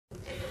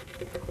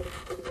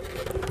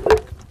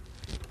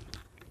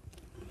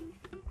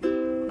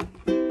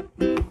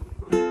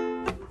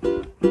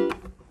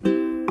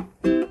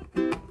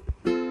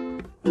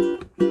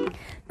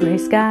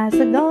skies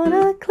are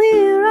gonna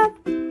clear up.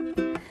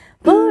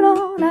 Put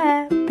on a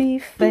happy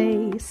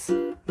face.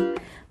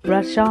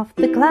 Brush off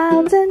the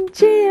clouds and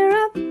cheer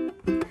up.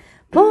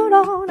 Put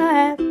on a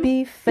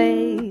happy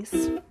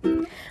face.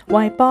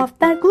 Wipe off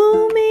that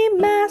gloomy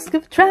mask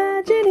of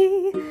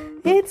tragedy.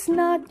 It's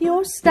not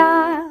your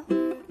style.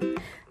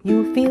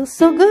 You feel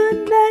so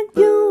good that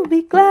you'll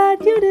be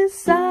glad you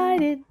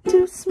decided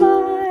to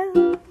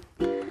smile.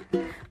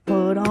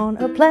 Put on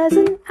a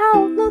pleasant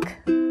outlook.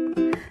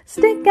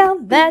 Stick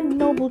out that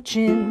noble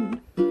chin.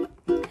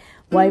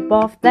 Wipe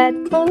off that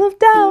full of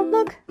doubt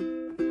look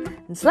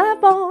and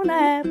slap on a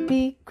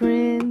happy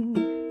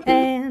grin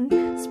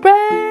and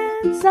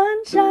spread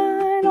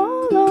sunshine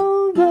all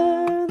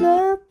over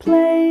the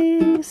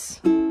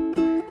place.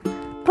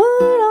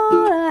 Put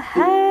on a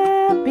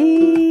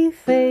happy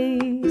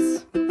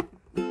face.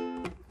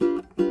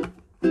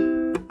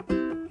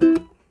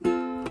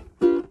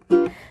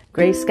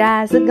 Gray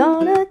skies are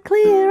gonna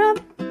clear up.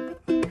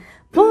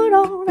 Put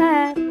on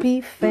a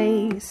happy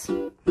face.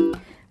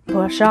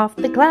 Push off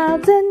the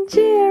clouds and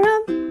cheer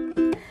up.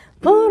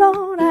 Put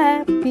on a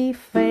happy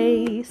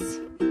face.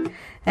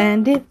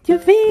 And if you're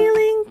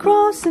feeling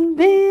cross and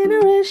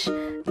bitterish,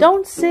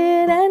 don't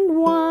sit and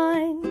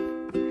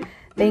whine.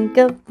 Think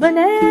of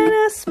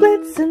banana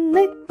splits and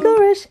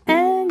licorice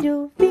and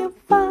you'll feel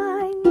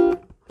fine.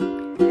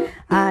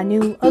 I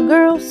knew a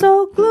girl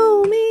so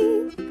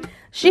gloomy,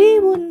 she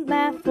wouldn't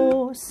laugh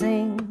or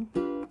sing.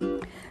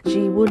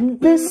 She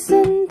wouldn't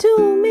listen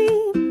to me.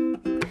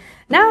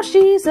 Now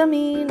she's a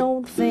mean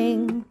old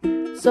thing.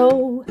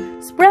 So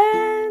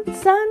spread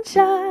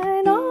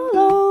sunshine all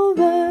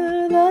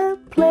over the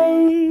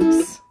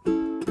place.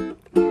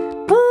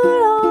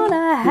 Put on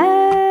a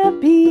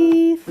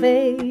happy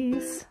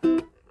face.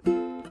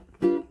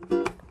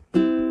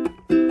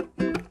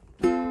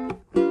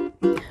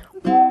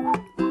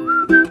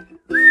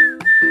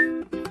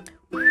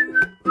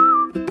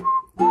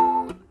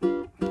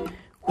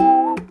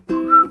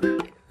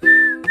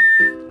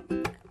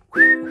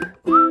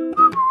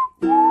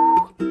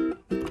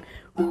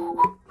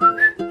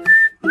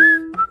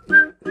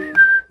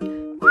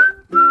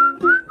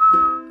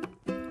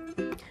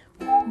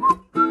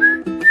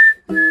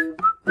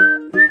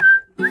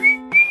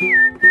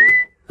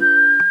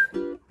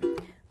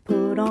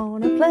 Put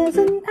on a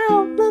pleasant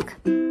outlook.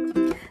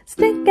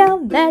 Stick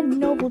out that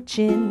noble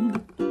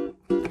chin.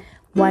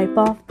 Wipe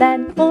off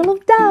that full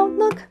of doubt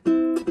look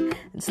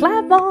and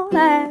slap on a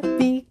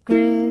happy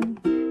grin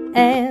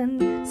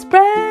and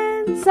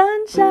spread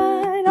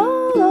sunshine